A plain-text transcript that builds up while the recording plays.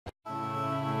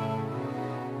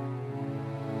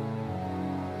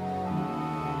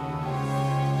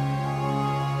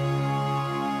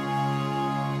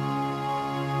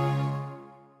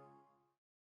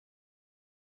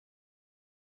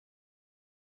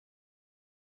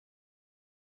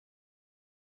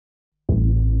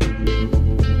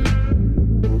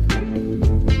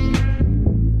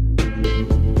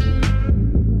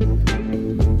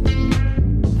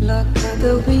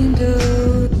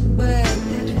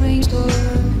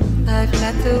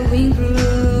the wind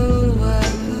blew up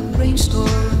a brainstorm,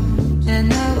 and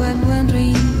now I'm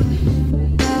wondering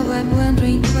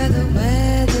where the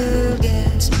weather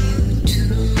gets me to.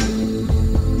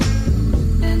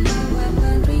 And now I'm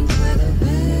wondering where the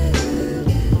weather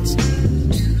gets me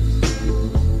to.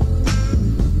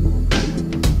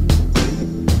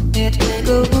 It may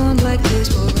go on like this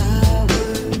for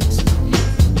hours,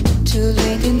 too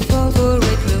late in fall for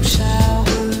retro showers.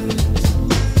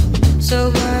 So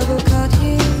while we're caught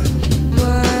here,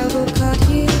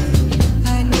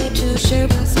 I need to share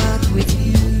my thought with you.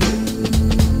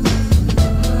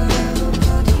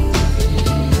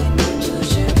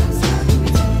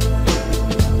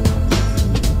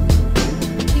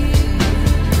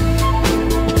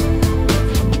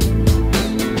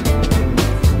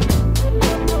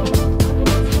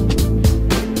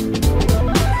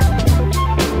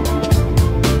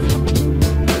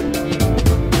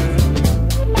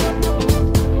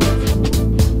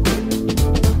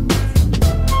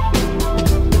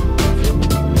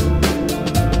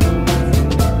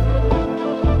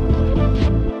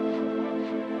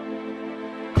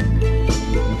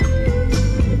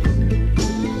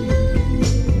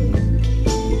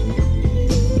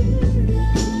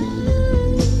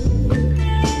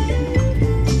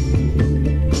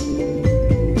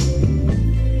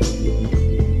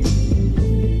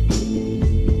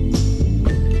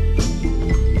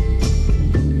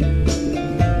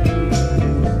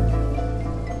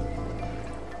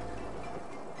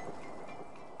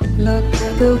 Look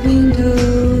at the window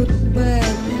where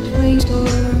that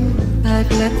rainstorm. I've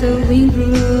let the wind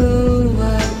blow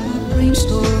up a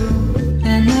brainstorm,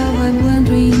 and now I'm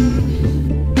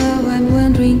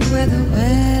wondering where the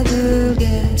weather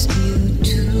gets you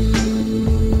to.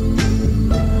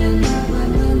 And now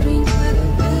I'm wondering where the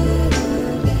weather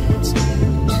gets you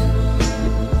to.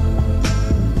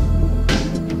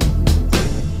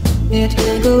 It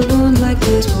can go on like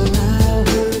this for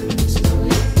hours,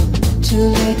 too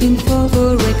late in fall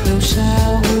for retro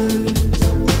showers.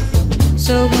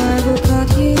 So while we're caught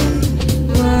here,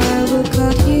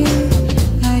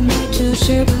 I need to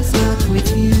share my